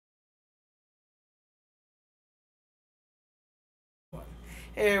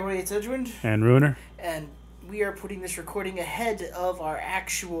Hey everybody, it's Edwin, And Ruiner. and we are putting this recording ahead of our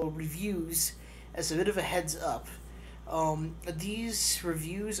actual reviews as a bit of a heads up. These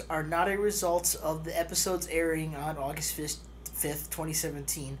reviews are not a result of the episodes airing on August 5th,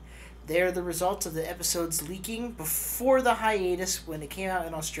 2017. They are the result of the episodes leaking before the hiatus when it came out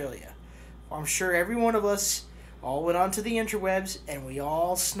in Australia. I'm sure every one of us all went onto the interwebs and we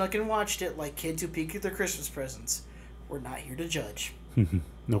all snuck and watched it like kids who peek at their Christmas presents. We're not here to judge. Well,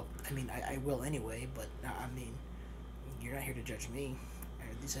 Nope. I mean, I will anyway, but I mean, you're not here to judge me. Or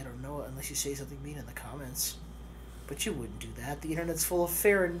at least I don't know unless you say something mean in the comments. But you wouldn't do that. The internet's full of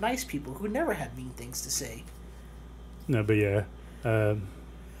fair and nice people who never have mean things to say. No, but yeah. Um,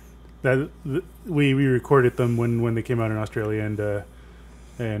 we recorded them when they came out in Australia,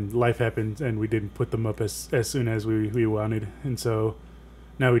 and life happened, and we didn't put them up as soon as we wanted, and so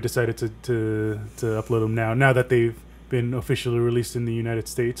now we decided to upload them now that they've been officially released in the United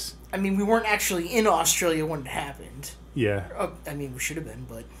States. I mean, we weren't actually in Australia when it happened. Yeah, I mean, we should have been,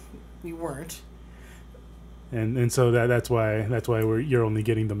 but we weren't. and so that's why you're only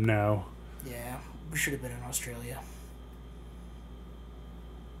getting them now. Yeah, we should have been in Australia.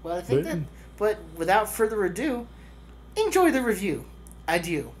 Well, I think But that. But without further ado, enjoy the review.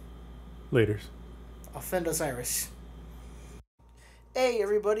 Adieu. later. Offend Osiris. Hey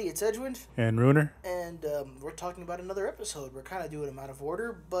everybody, it's Edwin, And Ruiner. and we're talking about another episode. We're kind of doing them out of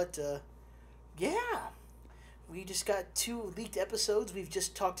order, but yeah, we just got two leaked episodes. We've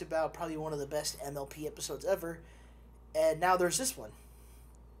just talked about probably one of the best MLP episodes ever, and now there's this one,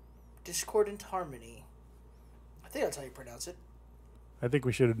 Discordant Harmony. I think that's how you pronounce it. I think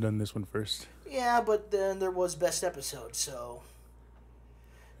we should have done this one first. Yeah, but then there was best episode, so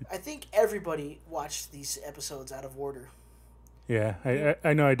I think everybody watched these episodes out of order. Yeah,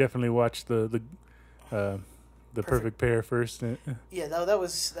 I know. I definitely watched uh, the Perfect. perfect pair first. Yeah, that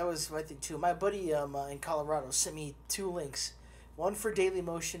was my thing too. My buddy in Colorado sent me two links, one for Daily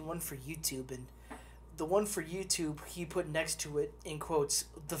Motion, one for YouTube, and the one for YouTube he put next to it in quotes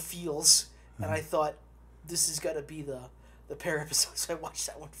the feels, and I thought this is gotta be the pair episode, so I watched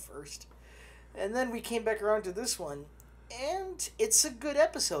that one first, and then we came back around to this one, and it's a good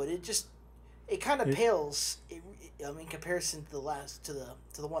episode. It kind of It, pales in comparison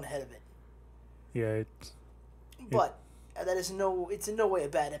to the one ahead of it. yeah, it But that is it's in no way a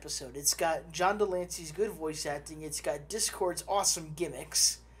bad episode. It's got John Delancey's good voice acting. It's got Discord's awesome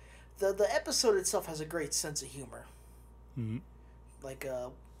gimmicks. The episode itself has a great sense of humor. mm, Like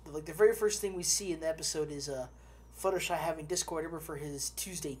like the very first thing we see in the episode is Fluttershy having Discord over for his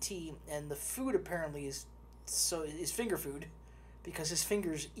Tuesday tea, and the food apparently is finger food, because his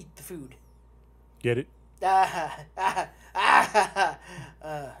fingers eat the food. get it.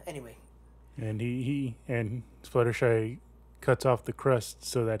 Anyway, And and Fluttershy cuts off the crust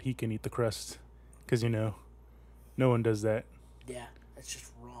so that he can eat the crust, because no one does that. yeah, that's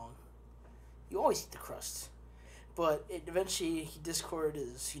just wrong. You always eat the crust. But eventually, Discord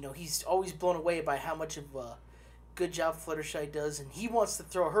is, he's always blown away by how much of a good job Fluttershy does, and he wants to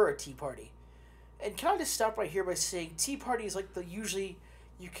throw her a tea party. And can I just stop right here by saying tea party is like usually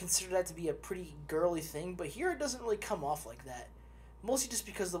you consider that to be a pretty girly thing, but here it doesn't really come off like that. Mostly just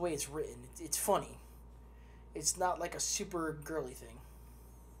because of the way it's written. It's funny. It's not like a super girly thing.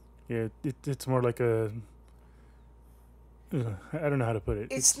 Yeah, it's more like a. I don't know how to put it.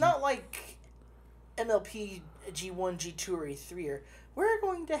 It's not like MLP G1, G2, or E3 or we're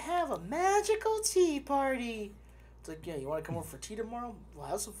going to have a magical tea party. It's like, yeah, you want to come over for tea tomorrow? We'll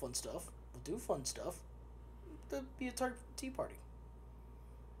have some fun stuff. We'll do fun stuff. There'll be a tea party.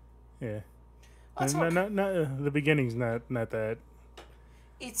 Yeah, That's and how not the beginning's not that.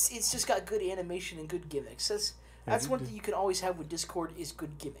 it's just got good animation and good gimmicks. Yeah, That's one thing you can always have with Discord is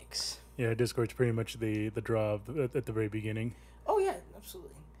good gimmicks. yeah, Discord's pretty much the draw at the very beginning. Oh yeah,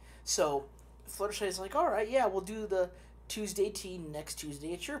 absolutely. So Fluttershy is like, all right, yeah, we'll do the Tuesday tea next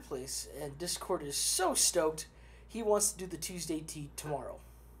Tuesday at your place, and Discord is so stoked, he wants to do the Tuesday tea tomorrow.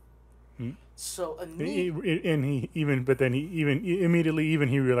 Hmm? So And he even, but then he even immediately even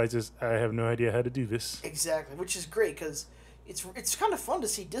he realizes I have no idea how to do this. exactly, which is great because it's kind of fun to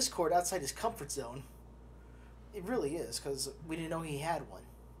see Discord outside his comfort zone. It really is because we didn't know he had one.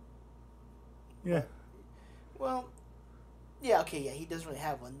 Yeah, But well, yeah, okay, yeah, he doesn't really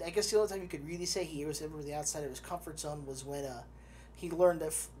have one. I guess the only time you could really say he was ever the outside of his comfort zone was when he learned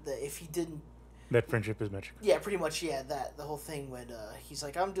that if he didn't, that friendship is magic. yeah, pretty much, yeah, that the whole thing when he's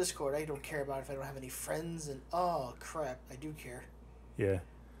like, I'm Discord, I don't care about if I don't have any friends, and oh crap, I do care. Yeah,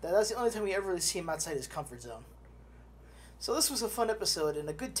 That's the only time we ever really see him outside his comfort zone. So this was a fun episode and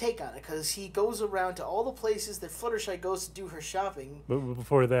a good take on it because he goes around to all the places that Fluttershy goes to do her shopping. But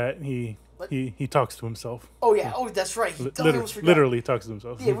before that, he talks to himself. Oh yeah, that's right. He literally talks to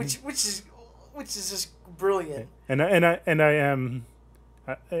himself. Yeah, which is just brilliant. And I am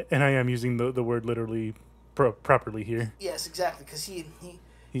using the word literally properly here. Yes, exactly, because he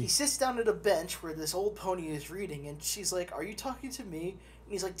sits down at a bench where this old pony is reading, and she's like, "Are you talking to me?"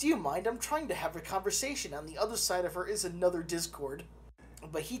 And he's like, "Do you mind? I'm trying to have a conversation." On the other side of her is another Discord,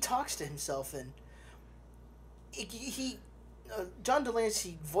 but he talks to himself, and John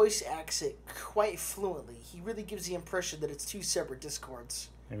Delancey voice acts it quite fluently. He really gives the impression that it's two separate Discords.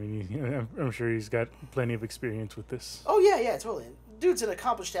 I mean, I'm sure he's got plenty of experience with this. Oh yeah, totally. Dude's an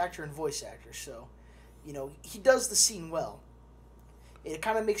accomplished actor and voice actor, so he does the scene well. It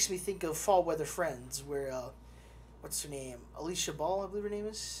kind of makes me think of Fall Weather Friends, where what's her name? Alicia Ball, I believe her name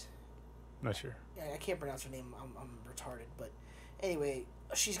is. Not sure. Yeah, I can't pronounce her name. I'm retarded, but anyway,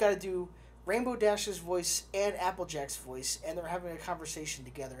 she's got to do Rainbow Dash's voice and Applejack's voice, and they're having a conversation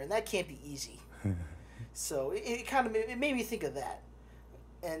together, and that can't be easy. So it made me think of that,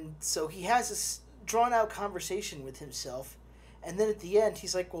 and so he has this drawn out conversation with himself, and then at the end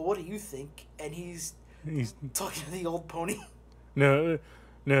he's like, "Well, what do you think?" And he's talking to the old pony. No.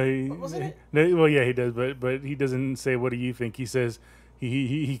 Wasn't it? No, well, yeah, he does, but he doesn't say, "What do you think?" He says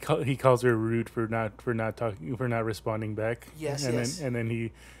he calls her rude for not responding back. Yes, and yes.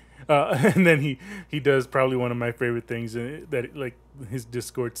 Then he does probably one of my favorite things that, like, his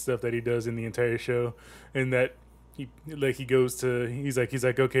Discord stuff that he does in the entire show, and that he goes to he's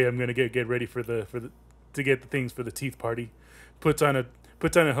like okay, I'm gonna get ready to get the things for the teeth party, puts on a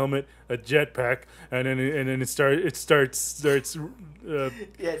helmet, a jetpack, and then it starts.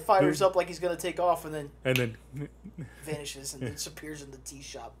 It fires up like he's gonna take off, and then vanishes and disappears in the tea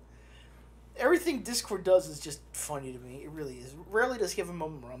shop. Everything Discord does is just funny to me. It really is. Rarely does he have a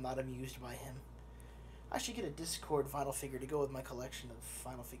moment where I'm not amused by him. I should get a Discord vinyl figure to go with my collection of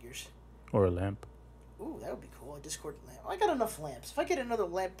vinyl figures. Or a lamp. Ooh, that would be cool. A Discord lamp. I got enough lamps. If I get another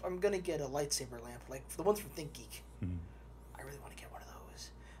lamp, I'm gonna get a lightsaber lamp, like the ones from ThinkGeek. Mm. I really want to get one of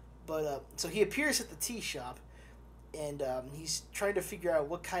those. But so he appears at the tea shop, and he's trying to figure out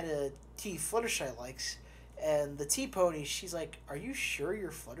what kind of tea Fluttershy likes. And the tea pony, she's like, "Are you sure you're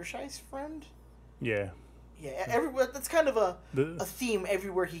Fluttershy's friend?" Yeah. Yeah, everywhere. That's kind of a theme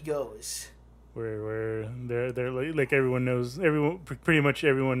everywhere he goes. Where they're like everyone knows, pretty much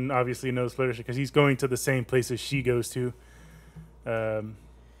everyone obviously knows Fluttershy because he's going to the same places she goes to,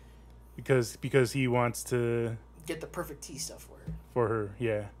 because he wants to get the perfect tea stuff for her.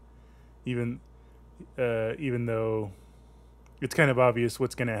 Yeah, even though it's kind of obvious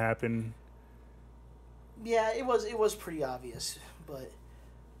what's gonna happen. Yeah, it was pretty obvious, but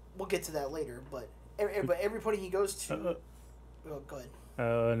we'll get to that later. But everybody he goes to, go ahead.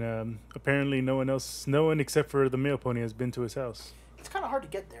 And apparently no one except for the male pony has been to his house. It's kind of hard to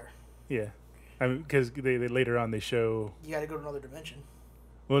get there. Yeah, I mean, because they later on they show you got to go to another dimension.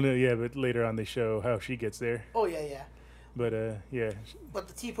 Well, no, yeah, but later on they show how she gets there. Oh yeah. But yeah. But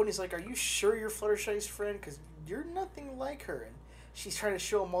the tea pony's like, "Are you sure you're Fluttershy's friend? Because you're nothing like her." And she's trying to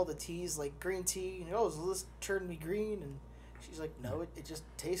show him all the teas, like green tea. And does this turn me green? And she's like, "No, it just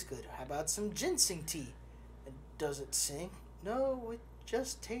tastes good. How about some ginseng tea? And does it sing? No, it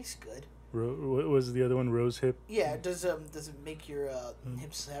just tastes good." What was the other one? Rose hip. Yeah. Does it make your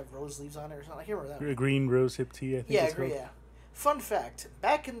hips have rose leaves on it or something? I can't remember that. Green rose hip tea. I think. Yeah, I agree. Yeah. Fun fact: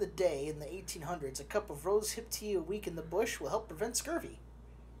 back in the day, in the 1800s, a cup of rose hip tea a week in the bush will help prevent scurvy.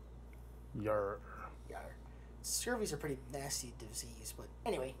 Yarr. Scurvy's a pretty nasty disease, but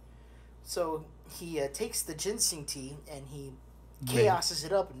anyway. So he takes the ginseng tea and he chaoses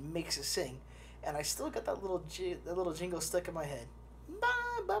it up and makes it sing, and I still got that little jingle stuck in my head.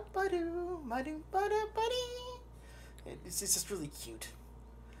 It's just really cute.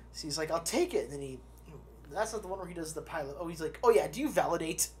 So he's like, "I'll take it," and then that's not the one where he does the pilot. Oh, he's like, "Oh yeah, do you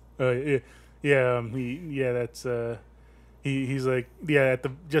validate?" That's he's like, yeah,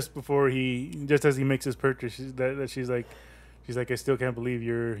 just as he makes his purchase, that she's like, "I still can't believe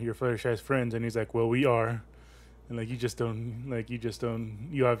you're Fluttershy's friends," and he's like, "Well, we are," and you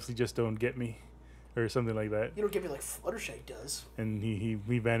obviously just don't get me, or something like that. You don't get me like Fluttershy does. And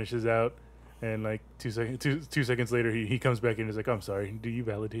he vanishes out, and like 2 seconds later he comes back in and is like, "I'm sorry, do you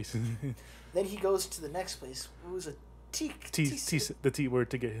validate?" Then he goes to the next place. It was a tea the tea word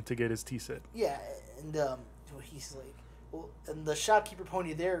to get his tea set. Yeah, and he's like, well, and the shopkeeper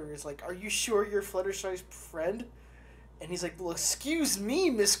pony there is like, "Are you sure you're Fluttershy's friend?" And he's like, "Well, excuse me,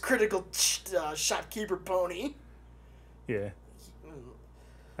 Miss Critical Shopkeeper Pony." Yeah.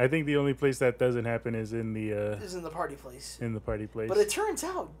 I think the only place that doesn't happen is in the Is in the party place. in the party place. But it turns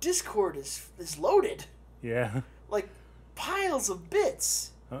out Discord is loaded. Yeah. Like, piles of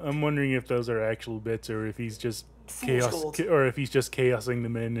bits. I'm wondering if those are actual bits or if he's just Fool's gold. or if he's just chaosing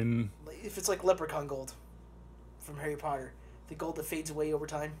them in and If it's like leprechaun gold from Harry Potter. The gold that fades away over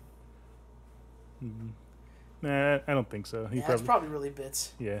time. nah, I don't think so. It's probably really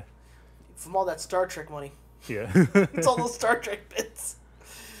bits. Yeah. From all that Star Trek money. Yeah. It's all those Star Trek bits.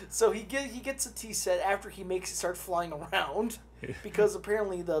 So he gets a tea set after he makes it start flying around. Because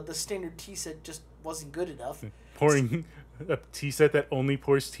apparently the standard tea set just wasn't good enough. Pouring a tea set that only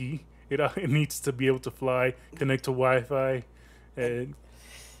pours tea. It needs to be able to fly, connect to Wi-Fi, and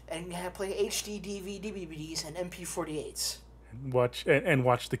play HD DVDs and MP48s.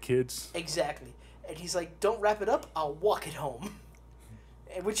 watch the kids. Exactly. And he's like, don't wrap it up, I'll walk it home.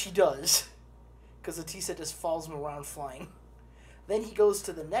 And which he does. Because the tea set just follows him around flying. Then he goes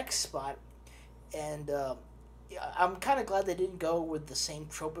to the next spot, and I'm kind of glad they didn't go with the same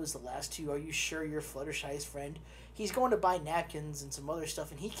trope as the last two. Are you sure you're Fluttershy's friend? He's going to buy napkins and some other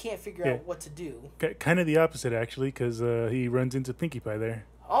stuff, and he can't figure out what to do. Kind of the opposite, actually, because he runs into Pinkie Pie there.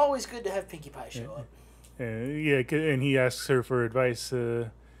 Always good to have Pinkie Pie show up. And he asks her for advice,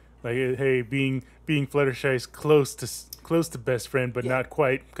 like, hey, being Fluttershy's close to best friend, but not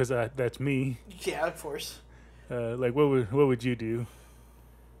quite, because that's me. Yeah, of course. Like, what would you do?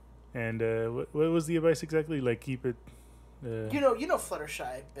 And what was the advice exactly? Like, keep it. You know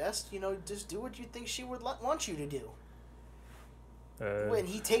Fluttershy best. Just do what you think she would want you to do. When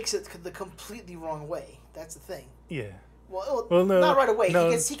he takes it the completely wrong way, that's the thing. Yeah. Well, no, not right away. No.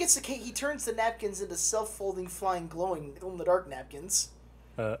 He turns the napkins into self-folding, flying, glowing glow-in-the-dark napkins.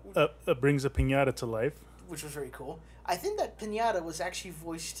 Brings a piñata to life, which was very cool. I think that piñata was actually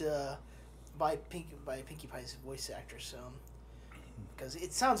voiced by Pinkie Pie's voice actor, so because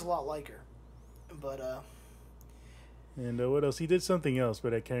it sounds a lot like her. But and what else? He did something else,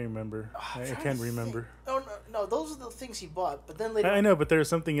 but I can't remember. I can't remember. Oh no, those are the things he bought. But then later, I know, but there was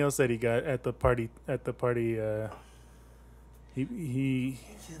something else that he got at the party. The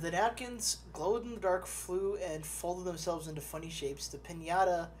napkins glowed in the dark, flew and folded themselves into funny shapes. The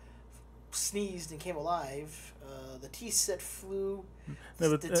piñata sneezed and came alive. The tea set flew.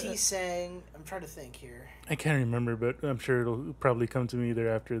 The tea sang. I'm trying to think here. I can't remember, but I'm sure it'll probably come to me either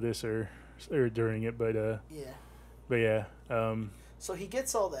after this or during it. But yeah. But yeah. So he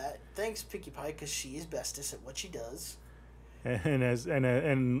gets all that. Thanks, Pinkie Pie, because she is bestest at what she does.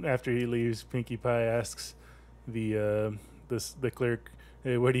 And after he leaves, Pinkie Pie asks the clerk,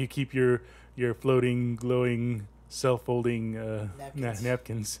 hey, where do you keep your floating, glowing, self-folding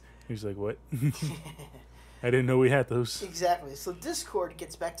napkins? He's like, what? I didn't know we had those. Exactly. So Discord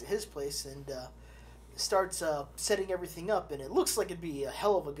gets back to his place and starts setting everything up, and it looks like it'd be a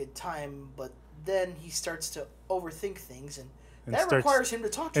hell of a good time, but then he starts to overthink things, and that requires him to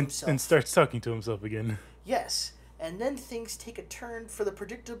talk to himself. And starts talking to himself again. Yes. And then things take a turn for the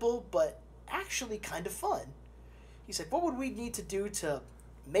predictable, but actually kind of fun. He's like, what would we need to do to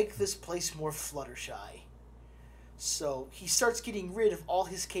make this place more Fluttershy? So he starts getting rid of all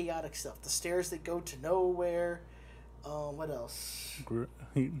his chaotic stuff. The stairs that go to nowhere. What else?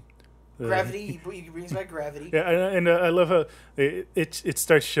 Gravity. He brings back gravity. Yeah, and I love how it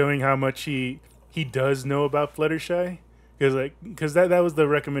starts showing how much he does know about Fluttershy. Because that was the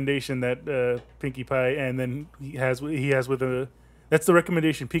recommendation that Pinkie Pie, and then he has with that's the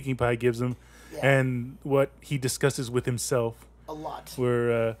recommendation Pinkie Pie gives him, and what he discusses with himself a lot.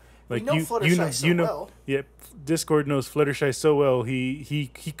 Where like we know Fluttershy so well. Yeah, Discord knows Fluttershy so well.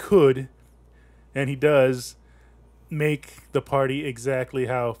 He could, and he does, make the party exactly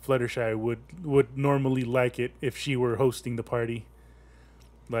how Fluttershy would normally like it if she were hosting the party.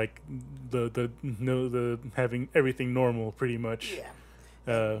 Like the having everything normal pretty much. Yeah.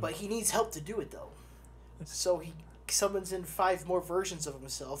 But he needs help to do it though. So he summons in 5 more versions of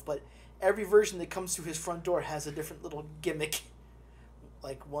himself, but every version that comes through his front door has a different little gimmick.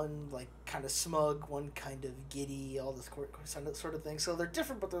 Like one kind of smug, one kind of giddy, all this sort of thing. So they're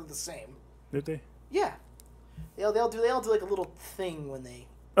different, but they're the same. Did they? Yeah. They all do like a little thing when they.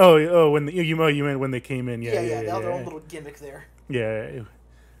 When you meant when they came in. Yeah. They have their own little gimmick there. Yeah.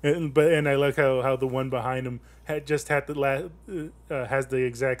 And I like how the one behind him has the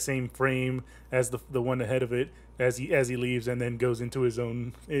exact same frame as the one ahead of it as he leaves and then goes into his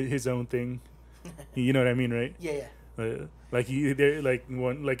own thing. You know what I mean, right? Yeah. If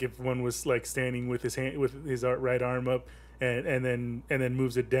one was like standing with his right arm up and then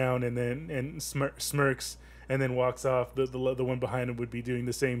moves it down and smirks and then walks off, the one behind him would be doing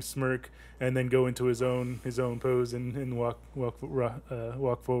the same smirk, and then go into his own pose and walk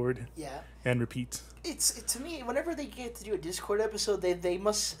forward. Yeah. And repeat. It's to me, whenever they get to do a Discord episode, they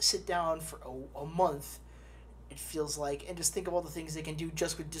must sit down for a month. It feels like, and just think of all the things they can do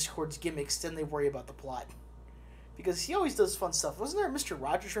just with Discord's gimmicks. Then they worry about the plot, because he always does fun stuff. Wasn't there a Mr.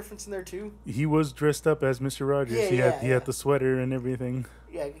 Rogers reference in there too? He was dressed up as Mr. Rogers. Yeah, he had the sweater and everything.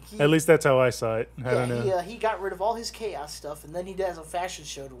 Yeah, at least that's how I saw it. I don't know. He got rid of all his chaos stuff, and then he does a fashion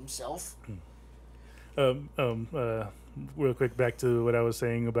show to himself. Real quick, back to what I was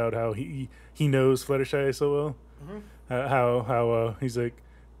saying about how he knows Fluttershy so well. Mm-hmm. How he's like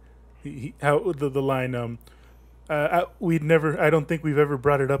how the line I don't think we've ever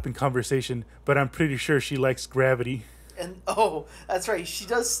brought it up in conversation, but I'm pretty sure she likes gravity. And that's right, he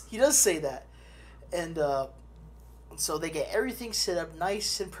does say that. And so they get everything set up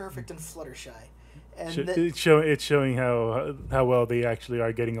nice and perfect in Fluttershy. And it's showing how well they actually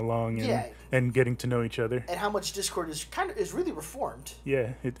are getting along and getting to know each other, and how much Discord is really reformed.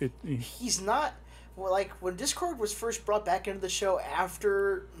 Yeah, he's not like when Discord was first brought back into the show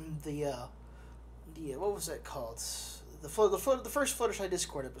after the what was that called, the first Fluttershy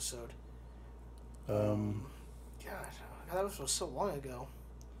Discord episode. God, that was so long ago.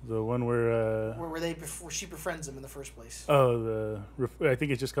 The one where she befriends him in the first place. Oh, I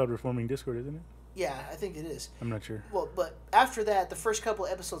think it's just called Reforming Discord, isn't it? Yeah, I think it is. I'm not sure. Well, but after that, the first couple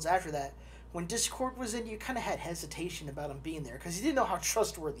of episodes after that, when Discord was in, you kind of had hesitation about him being there because you didn't know how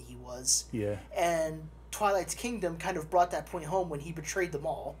trustworthy he was. Yeah. And Twilight's Kingdom kind of brought that point home when he betrayed them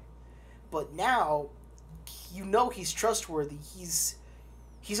all. But now, you know he's trustworthy. He's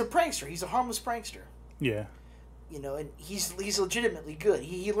a prankster. He's a harmless prankster. Yeah. You know, and he's legitimately good.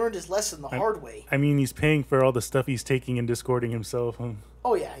 He learned his lesson the hard way. I mean, he's paying for all the stuff he's taking and discording himself.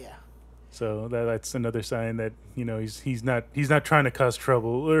 Oh yeah. So that's another sign that he's not trying to cause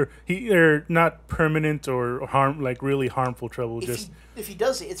trouble, or not permanent or really harmful trouble. If he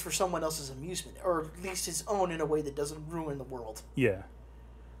does it, it's for someone else's amusement, or at least his own, in a way that doesn't ruin the world. Yeah.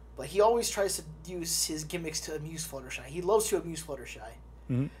 But he always tries to use his gimmicks to amuse Fluttershy. He loves to amuse Fluttershy.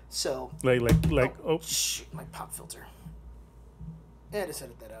 Mm-hmm. So shoot, my pop filter. I just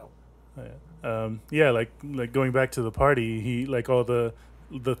edit that out. Like going back to the party, he like all the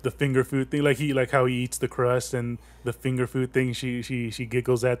finger food thing, like how he eats the crust and the finger food thing. She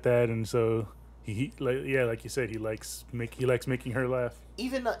giggles at that, and so he like you said, he likes making her laugh.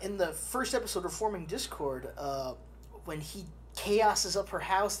 Even in the first episode of Forming Discord, when he chaoses up her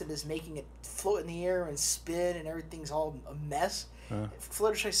house and is making it float in the air and spin and everything's all a mess.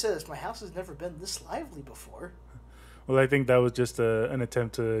 Fluttershy says, "My house has never been this lively before." Well, I think that was just an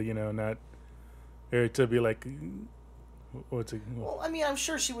attempt to not to be like. What's it? Well, I mean, I'm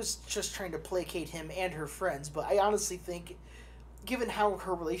sure she was just trying to placate him and her friends, but I honestly think, given how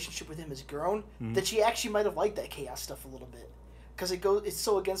her relationship with him has grown, that she actually might have liked that chaos stuff a little bit, because it's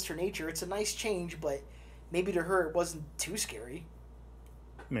so against her nature. It's a nice change, but maybe to her it wasn't too scary.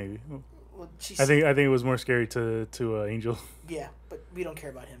 Maybe. Well, I think it was more scary to Angel. Yeah, but we don't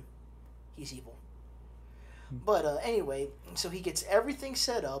care about him. He's evil. But anyway, so he gets everything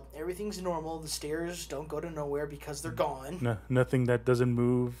set up. Everything's normal. The stairs don't go to nowhere because they're gone. No, nothing that doesn't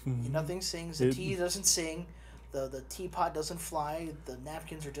move. Nothing sings. The tea doesn't sing. The teapot doesn't fly. The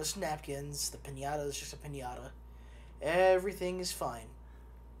napkins are just napkins. The piñata is just a piñata. Everything is fine.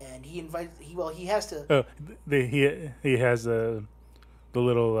 And he has to... Oh, he has the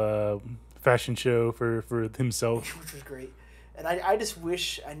little fashion show for himself. Which was great. And I just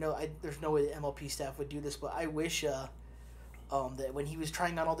wish, there's no way the MLP staff would do this, but I wish that when he was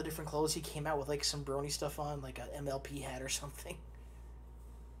trying on all the different clothes, he came out with like some brony stuff on, like an MLP hat or something.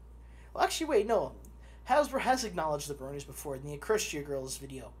 Well, actually, wait, no. Hasbro has acknowledged the bronies before in the Equestria Girls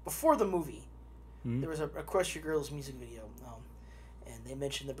video. Before the movie, there was a Equestria Girls music video, and they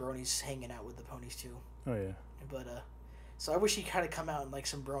mentioned the bronies hanging out with the ponies too. Oh, yeah. But, so I wish he kind of come out in like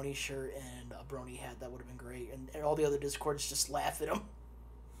some brony shirt and a brony hat. That would have been great. And all the other Discords just laugh at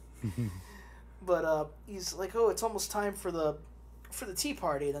him. But he's like, "Oh, it's almost time for the tea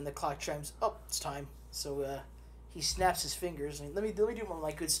party." And then the clock chimes. Oh, it's time. So he snaps his fingers. And let me do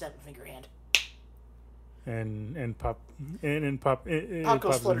my good snap finger hand. And pop pop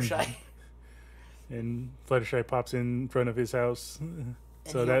goes Fluttershy. And Fluttershy pops in front of his house.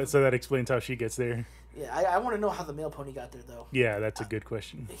 So that explains how she gets there. Yeah, I want to know how the male pony got there, though. Yeah, that's a good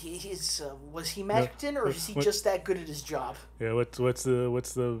question. Was he magicked in, or is he just that good at his job? Yeah, what's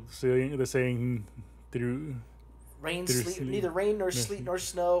the saying through neither rain nor sleet nor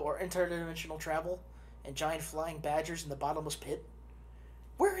snow or interdimensional travel, and giant flying badgers in the bottomless pit.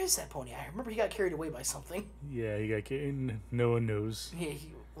 Where is that pony? I remember he got carried away by something. Yeah, no one knows. Yeah,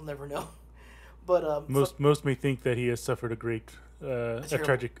 we'll never know. But most may think that he has suffered a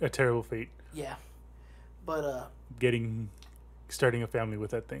terrible fate. Yeah, but starting a family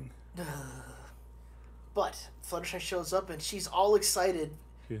with that thing. But Fluttershy shows up and she's all excited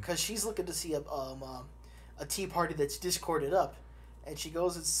Yeah. because she's looking to see a tea party that's discorded up, and she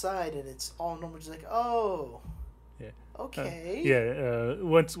goes inside and it's all normal. She's like, oh, Yeah. okay.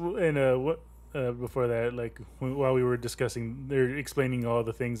 Once before that, like while we were discussing, they're explaining all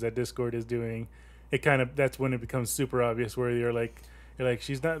the things that Discord is doing. That's when it becomes super obvious where you're like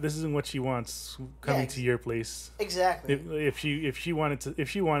she's not. This isn't what she wants coming to your place. Exactly. If she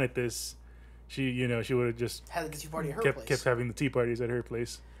wanted this, she would have just had the tea party at her place. Kept having the tea parties at her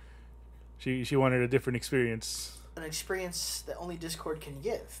place. She wanted a different experience. An experience that only Discord can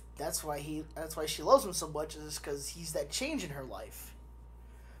give. That's why she loves him so much, is because he's that change in her life.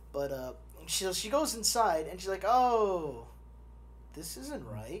 But she goes inside and she's like, oh, this isn't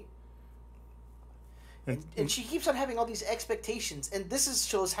right. And she keeps on having all these expectations, and this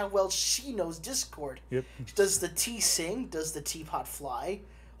shows how well she knows Discord. Yep. Does the tea sing? Does the teapot fly?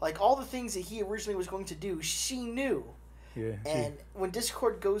 Like, all the things that he originally was going to do, she knew. Yeah. And when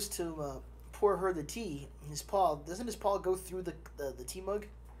Discord goes to pour her the tea, doesn't his paw go through the tea mug?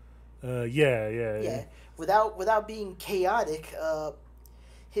 Yeah. Without being chaotic,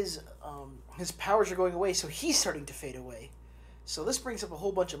 his powers are going away, so he's starting to fade away. So this brings up a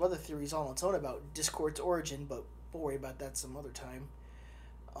whole bunch of other theories all on its own about Discord's origin, but we'll worry about that some other time.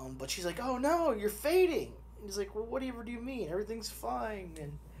 But she's like, "Oh no, you're fading." And he's like, "Well, whatever do you mean? Everything's fine."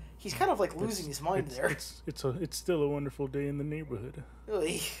 And he's kind of like losing his mind there. It's still a wonderful day in the neighborhood.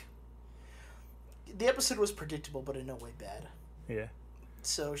 Really, the episode was predictable, but in no way bad. Yeah.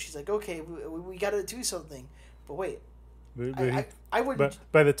 So she's like, "Okay, we got to do something." But wait, but I would. But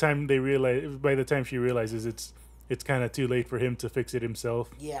by the time she realizes it's kind of too late for him to fix it himself.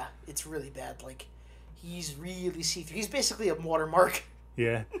 Yeah, it's really bad. Like, he's really see-through. He's basically a watermark.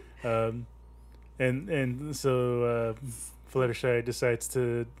 Yeah. And so Fluttershy decides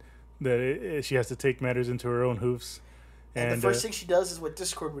she has to take matters into her own hoofs. And the first thing she does is what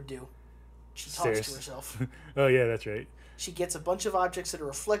Discord would do. She talks to herself. Oh, yeah, that's right. She gets a bunch of objects that are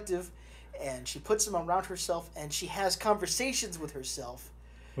reflective, and she puts them around herself, and she has conversations with herself.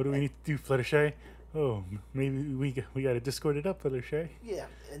 What do we need to do, Fluttershy? Oh, maybe we got to Discord it up, Fluttershy. Yeah,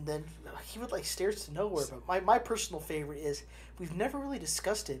 and then he would stares to nowhere. But my personal favorite is, we've never really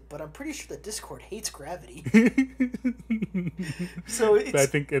discussed it, but I'm pretty sure that Discord hates gravity. So I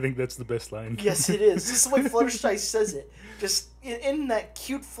think that's the best line. Yes, it is. This is the way Fluttershy says it, just in that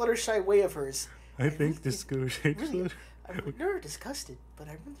cute Fluttershy way of hers. I think Discord hates gravity. I've never discussed it, but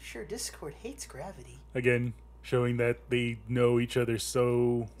I'm really sure Discord hates gravity. Again, showing that they know each other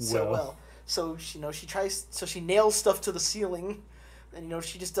so well. So she nails stuff to the ceiling, and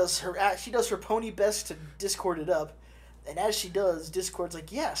she just does her pony best to Discord it up, and as she does, Discord's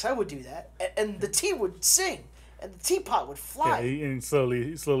like, yes, I would do that, and the tea would sing, and the teapot would fly. Yeah, and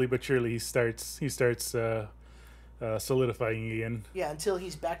slowly but surely he starts solidifying again. Yeah, until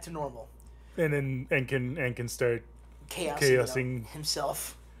he's back to normal. And can start chaosing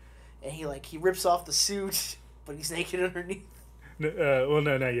himself, and he rips off the suit, but he's naked underneath. No,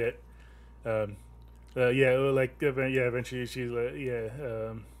 not yet. Eventually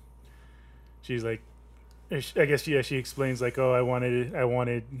she's like, I guess she explains like, oh, I wanted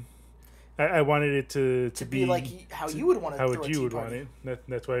it to be like how you would want it. How would you would want it?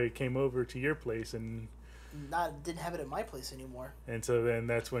 That's why I came over to your place and didn't have it at my place anymore. And so then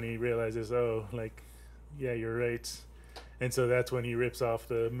that's when he realizes, oh, like, yeah, you're right. And so that's when he rips off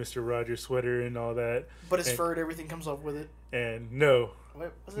the Mr. Rogers sweater and all that. But his fur and everything comes off with it. And no.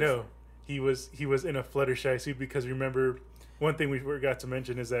 What was it? No. He was in a Fluttershy suit because remember, one thing we forgot to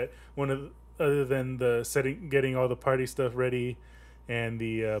mention is that other than the getting all the party stuff ready and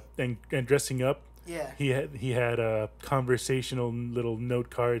the and dressing up, yeah, he had conversational little note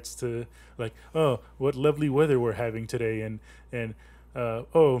cards to like, oh, what lovely weather we're having today, and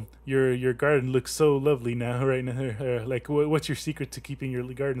oh, your garden looks so lovely now right now. Like, what's your secret to keeping your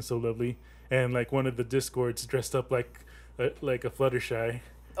garden so lovely? And like one of the Discords dressed up like a Fluttershy.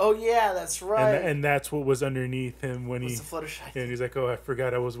 Oh yeah, that's right. And that's what was underneath him when the Fluttershy. And he's like, oh, I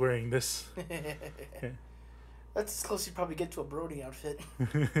forgot I was wearing this. Yeah. That's as close as you probably get to a Brody outfit.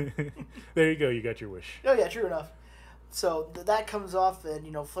 There you go. You got your wish. Oh yeah, true enough. So that comes off, and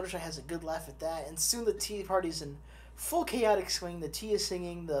Fluttershy has a good laugh at that, and soon the tea party's in full chaotic swing. The tea is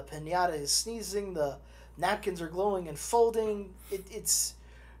singing, the pinata is sneezing, the napkins are glowing and folding. It's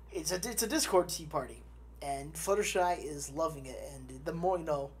a Discord tea party, and Fluttershy is loving it. And the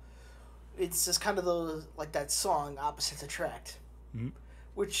more it's just kind of like that song, "Opposites Attract,"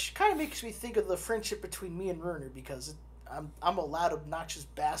 which kind of makes me think of the friendship between me and Werner because I'm a loud, obnoxious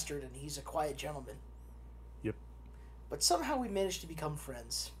bastard, and he's a quiet gentleman. Yep. But somehow we managed to become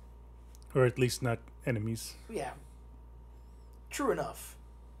friends. Or at least not enemies. Yeah. True enough.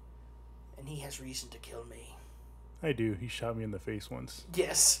 And he has reason to kill me. I do. He shot me in the face once.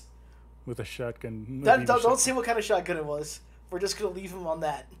 Yes. With a shotgun. Don't say what kind of shotgun it was. We're just going to leave him on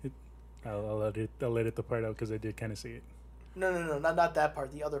that. I'll edit the part out because I did kind of see it. No, not that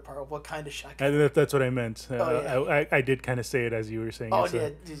part. The other part. What kind of shotgun? That's what I meant. Oh, yeah. I did kind of say it as you were saying Oh, it.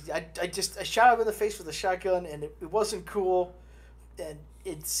 So. yeah. I shot him in the face with a shotgun, and it wasn't cool. And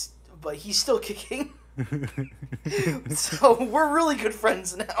but he's still kicking. So we're really good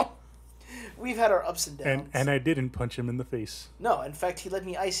friends now. We've had our ups and downs. And I didn't punch him in the face. No, in fact, he let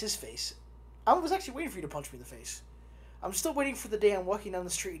me ice his face. I was actually waiting for you to punch me in the face. I'm still waiting for the day I'm walking down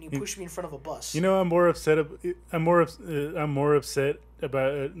the street and you push me in front of a bus. You know, I'm more upset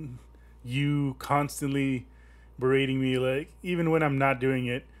about you constantly berating me, like even when I'm not doing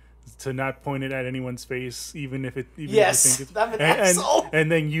it, to not point it at anyone's face, even if you think it's, I'm an asshole.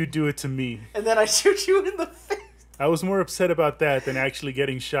 And then you do it to me. And then I shoot you in the face. I was more upset about that than actually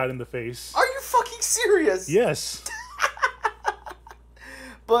getting shot in the face. Are you fucking serious? Yes.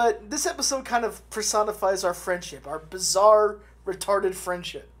 But this episode kind of personifies our friendship, our bizarre, retarded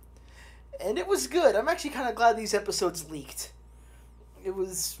friendship. And it was good. I'm actually kind of glad these episodes leaked. It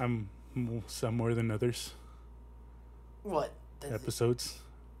was... Some more than others. What? Episodes.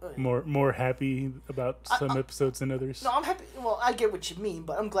 More happy about some episodes than others. No, I'm happy. Well, I get what you mean,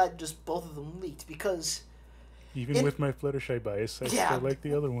 but I'm glad just both of them leaked because... Even with my Fluttershy bias, I still like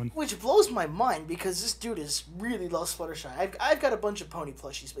the other one. Which blows my mind because this dude really loves Fluttershy. I've got a bunch of pony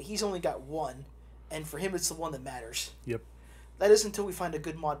plushies, but he's only got one, and for him it's the one that matters. Yep. That is until we find a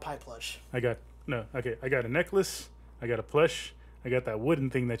good Mod Pie plush. I got a necklace, I got a plush, I got that wooden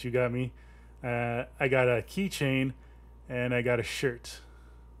thing that you got me, I got a keychain, and I got a shirt.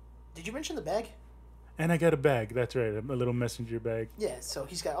 Did you mention the bag? And I got a bag, that's right, a little messenger bag. Yeah, so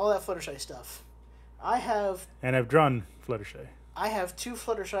he's got all that Fluttershy stuff. And I've drawn Fluttershy. I have 2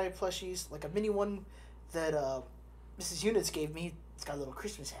 Fluttershy plushies, like a mini one that Mrs. Units gave me. It's got a little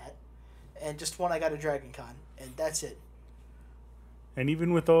Christmas hat. And just one I got at Dragon Con. And that's it. And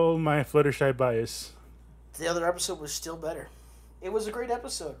even with all my Fluttershy bias... The other episode was still better. It was a great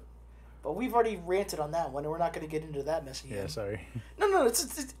episode. But we've already ranted on that one, and we're not going to get into that mess again. Yeah, sorry. No,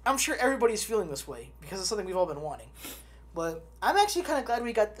 it's I'm sure everybody's feeling this way, because it's something we've all been wanting. But I'm actually kind of glad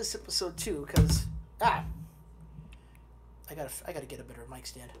we got this episode, too, because... I gotta get a better mic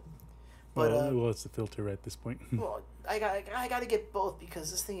stand. But well, it's the filter at this point. Well, I gotta get both because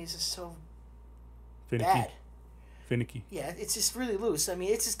this thing is just so finicky. Finicky. Yeah, it's just really loose. I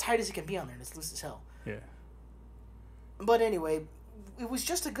mean, it's as tight as it can be on there, and it's loose as hell. Yeah. But anyway, it was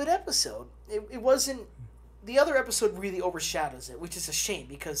just a good episode. It wasn't. The other episode really overshadows it, which is a shame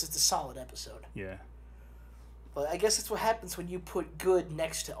because it's a solid episode. Yeah. But I guess that's what happens when you put good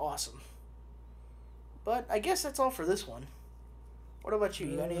next to awesome. But I guess that's all for this one. What about you?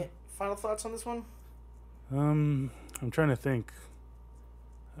 You got any final thoughts on this one? I'm trying to think.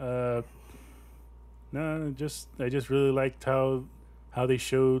 No, I just really liked how they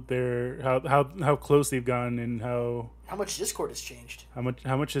showed how close they've gone and how much Discord has changed. How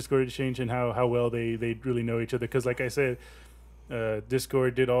much Discord has changed and how well they really know each other. Because like I said,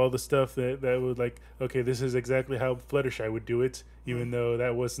 Discord did all the stuff that was like, okay, this is exactly how Fluttershy would do it, even though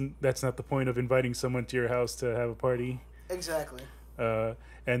that's not the point of inviting someone to your house to have a party. Exactly.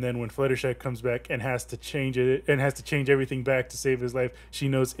 And then when Fluttershy comes back and has to change it and has to change everything back to save his life, she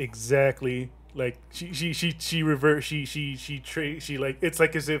knows exactly, like she like, it's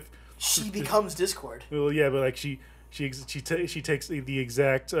like as if she becomes Discord. Well, yeah, but like she takes the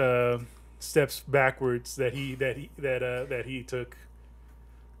exact steps backwards that he took.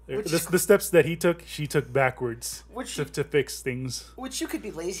 The steps that he took, she took backwards to fix things. Which you could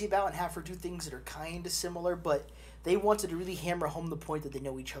be lazy about and have her do things that are kind of similar, but they wanted to really hammer home the point that they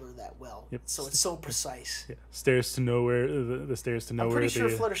know each other that well. Yep. So it's so precise. Yeah. Stairs to nowhere. The stairs to nowhere. I'm pretty sure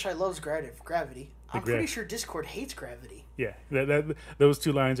Fluttershy loves gravity. I'm pretty sure Discord hates gravity. Yeah, those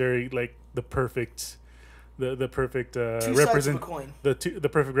two lines are like the perfect. The perfect two sides of a coin. The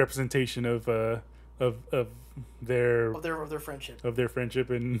perfect representation of their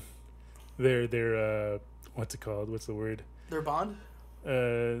friendship and their what's it called? What's the word? Their bond?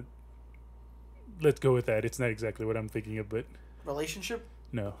 Let's go with that. It's not exactly what I'm thinking of, but relationship?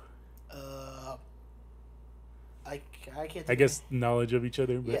 No. I can't think I guess knowledge of each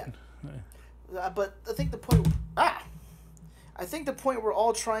other, but yeah. But I think the point... I think the point we're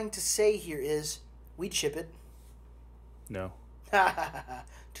all trying to say here is we'd ship it. No.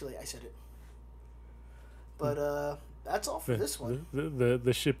 Too late, I said it. But that's all for this one.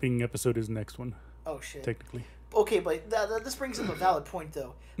 The shipping episode is next one. Oh, shit. Technically. Okay, but this brings up a valid point,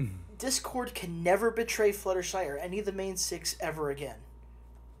 though. Discord can never betray Fluttershy or any of the main six ever again.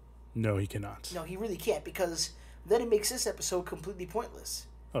 No, he cannot. No, he really can't, because then it makes this episode completely pointless.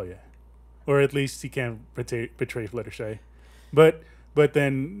 Oh, yeah. Or at least he can't betray Fluttershy. But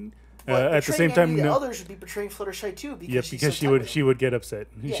then... at the same time, the others would be betraying Fluttershy too. Because she would get upset.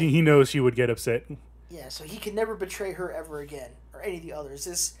 Yeah. He knows she would get upset. Yeah, so he can never betray her ever again, or any of the others.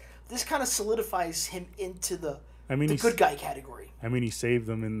 This kind of solidifies him into the good guy category. I mean, he saved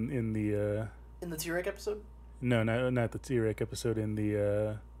them in the T-Rex episode. No, not the T-Rex episode. In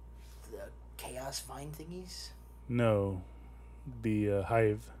the Chaos Vine thingies. No, the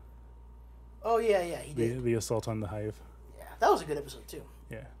Hive. Oh yeah, he did. The assault on the Hive. Yeah, that was a good episode too.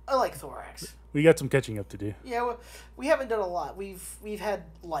 Yeah. I like Thorax. We got some catching up to do. Yeah, well, we haven't done a lot. We've had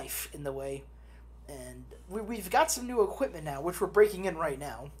life in the way, and we've got some new equipment now, which we're breaking in right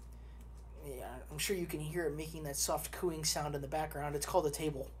now. Yeah, I'm sure you can hear it making that soft cooing sound in the background. It's called a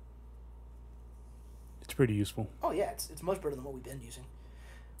table. It's pretty useful. Oh yeah, it's much better than what we've been using.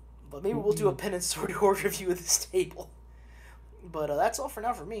 But maybe we'll do a pen and sword review of this table. But that's all for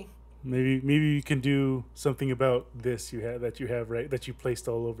now for me. Maybe you can do something about this that you placed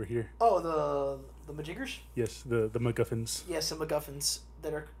all over here. Oh, the majiggers? Yes, the MacGuffins. Yes, the MacGuffins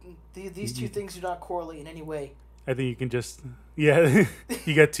that are these two things do not correlate in any way. I think you can just you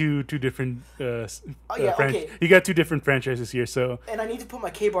got two different okay. You got two different franchises here, so and I need to put my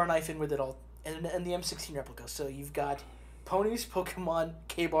K-Bar knife in with it all and the M16 replica. So you've got ponies, Pokemon,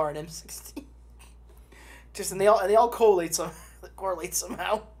 K-Bar, and M16. And they all correlate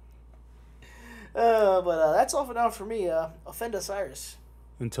somehow. But that's all for now for me. Offend Osiris.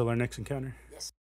 Until our next encounter.